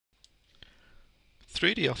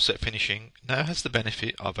3D offset finishing now has the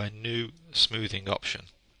benefit of a new smoothing option.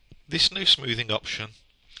 This new smoothing option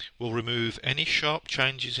will remove any sharp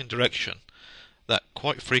changes in direction that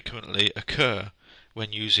quite frequently occur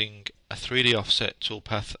when using a 3D offset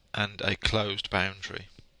toolpath and a closed boundary.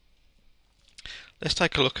 Let's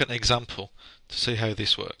take a look at an example to see how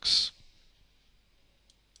this works.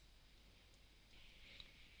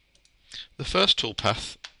 The first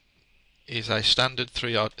toolpath is a standard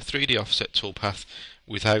 3D offset toolpath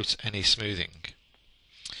without any smoothing.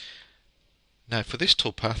 Now for this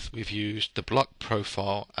toolpath we've used the block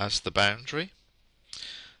profile as the boundary,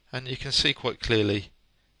 and you can see quite clearly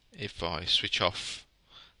if I switch off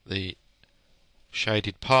the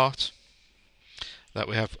shaded part that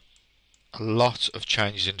we have a lot of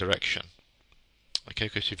changes in direction. Okay,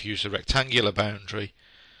 because we've used a rectangular boundary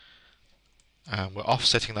and we're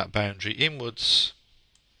offsetting that boundary inwards,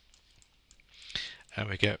 and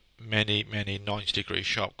we get many 90-degree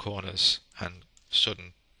sharp corners and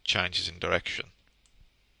sudden changes in direction.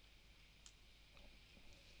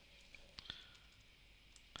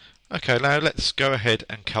 Okay, now let's go ahead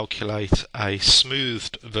and calculate a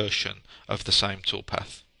smoothed version of the same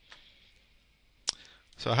toolpath.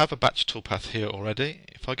 So I have a batch toolpath here already.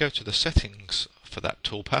 If I go to the settings for that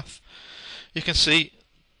toolpath, you can see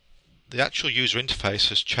the actual user interface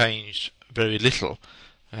has changed very little.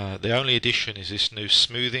 The only addition is this new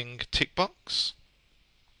smoothing tick box,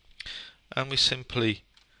 and we simply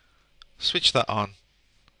switch that on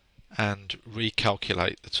and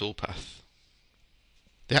recalculate the toolpath.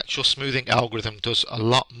 The actual smoothing algorithm does a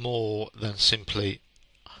lot more than simply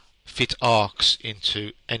fit arcs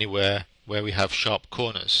into anywhere where we have sharp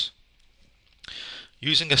corners.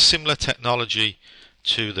 Using a similar technology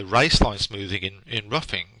to the Raceline smoothing in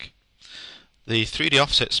roughing, the 3D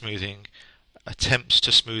offset smoothing attempts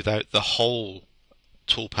to smooth out the whole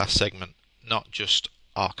toolpath segment, not just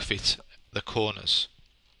arc fit the corners.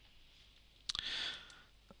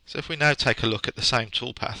 So if we now take a look at the same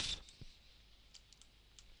toolpath,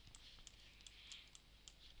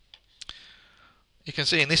 you can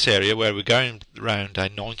see in this area where we're going around a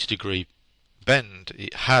 90-degree bend,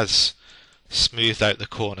 it has smoothed out the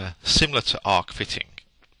corner similar to arc fitting.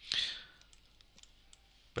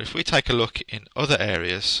 But if we take a look in other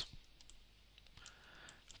areas,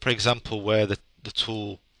 for example where the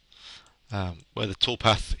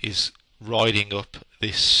toolpath is riding up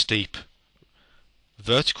this steep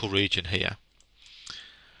vertical region here,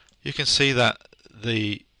 you can see that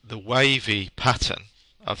the wavy pattern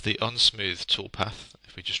of the unsmoothed toolpath,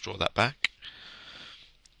 if we just draw that back,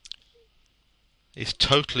 is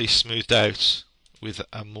totally smoothed out with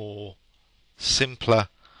a more simpler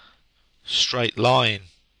straight line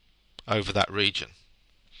over that region.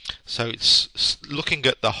 So it's looking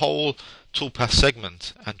at the whole toolpath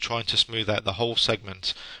segment and trying to smooth out the whole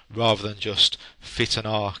segment rather than just fit an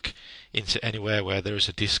arc into anywhere where there is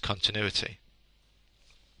a discontinuity.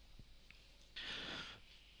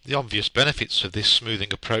 The obvious benefits of this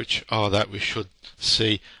smoothing approach are that we should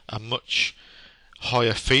see a much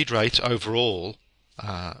higher feed rate overall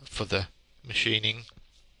for the machining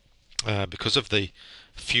because of the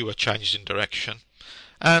fewer changes in direction,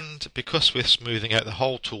 and because we're smoothing out the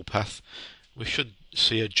whole toolpath, we should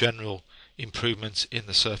see a general improvement in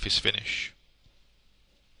the surface finish.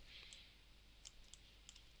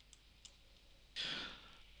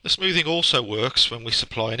 The smoothing also works when we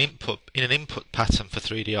supply an input pattern for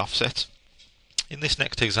 3D offset. In this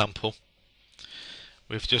next example,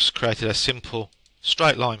 we've just created a simple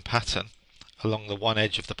straight line pattern along the one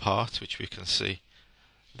edge of the part, which we can see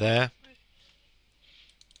there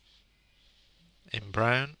in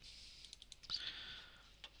brown.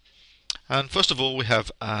 And first of all we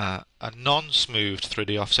have a non-smoothed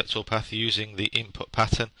 3D offset toolpath using the input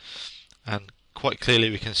pattern, and quite clearly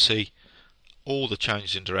we can see all the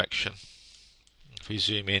changes in direction. If we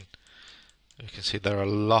zoom in, we can see there are a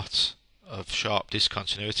lot of sharp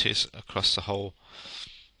discontinuities across the whole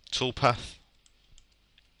toolpath.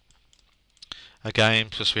 Again,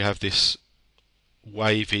 because we have this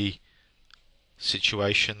wavy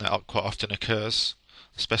situation that quite often occurs,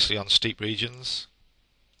 especially on steep regions.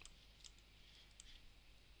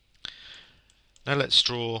 Now let's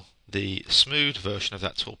draw the smooth version of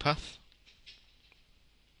that toolpath,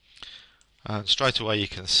 and straight away you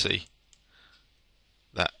can see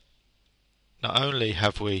that not only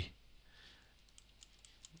have we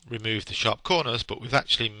removed the sharp corners, but we've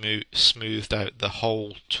actually smoothed out the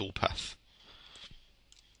whole toolpath.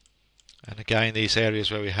 And again, these areas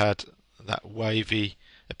where we had that wavy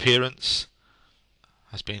appearance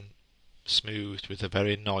has been smoothed with a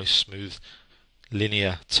very nice smooth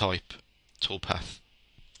linear type toolpath.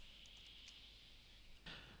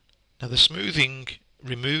 Now the smoothing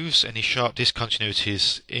removes any sharp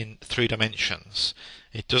discontinuities in 3 dimensions.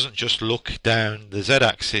 It doesn't just look down the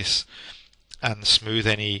z-axis and smooth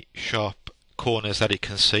any sharp corners that it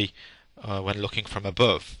can see when looking from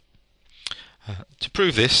above. To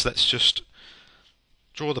prove this, let's just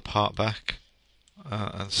draw the part back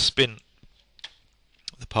and spin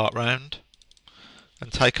the part round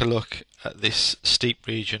and take a look at this steep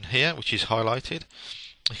region here, which is highlighted.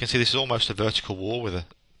 You can see this is almost a vertical wall with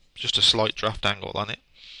just a slight draft angle on it.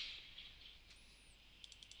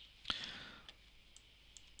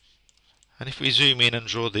 And if we zoom in and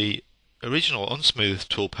draw the original unsmooth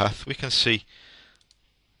toolpath, we can see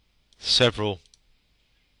several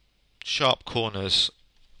sharp corners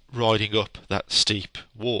riding up that steep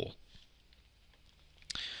wall.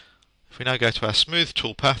 If we now go to our smooth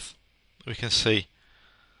toolpath, we can see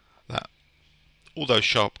that all those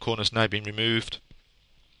sharp corners now been removed,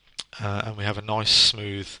 and we have a nice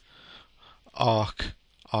smooth arc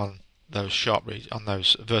on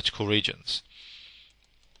those vertical regions.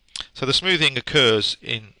 So the smoothing occurs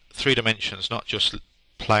in 3 dimensions, not just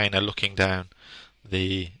planar looking down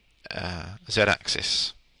the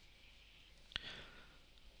z-axis.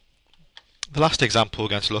 The last example we're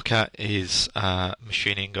going to look at is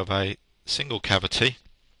machining of a single cavity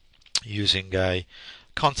using a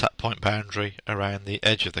contact point boundary around the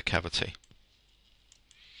edge of the cavity.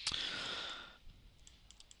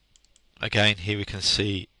 Again, here we can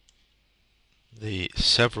see the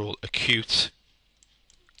several acute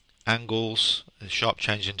angles, a sharp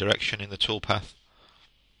change in direction in the toolpath.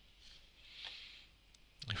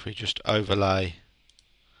 If we just overlay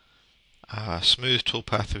our smooth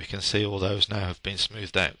toolpath, we can see all those now have been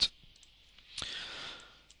smoothed out.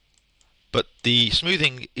 But the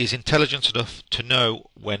smoothing is intelligent enough to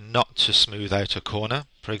know when not to smooth out a corner.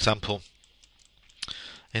 For example,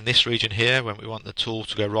 in this region here, when we want the tool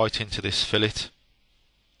to go right into this fillet,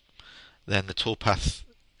 then the toolpath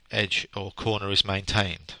edge or corner is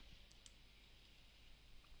maintained.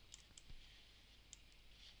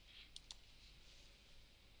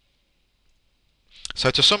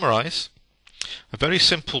 So to summarise, a very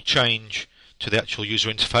simple change to the actual user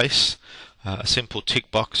interface, a simple tick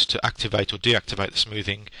box to activate or deactivate the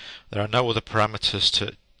smoothing. There are no other parameters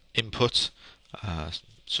to input,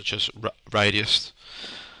 such as radius.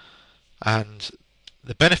 And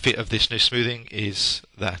the benefit of this new smoothing is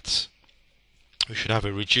that we should have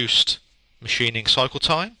a reduced machining cycle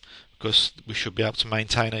time, because we should be able to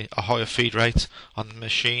maintain a higher feed rate on the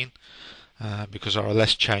machine, because there are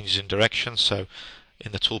less changes in direction. So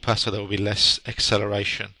in the toolpath, so there will be less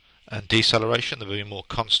acceleration and deceleration. There will be a more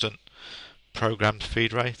constant programmed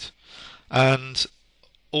feed rate. And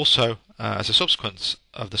also, as a subsequence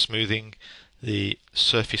of the smoothing, the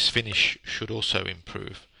surface finish should also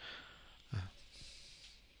improve.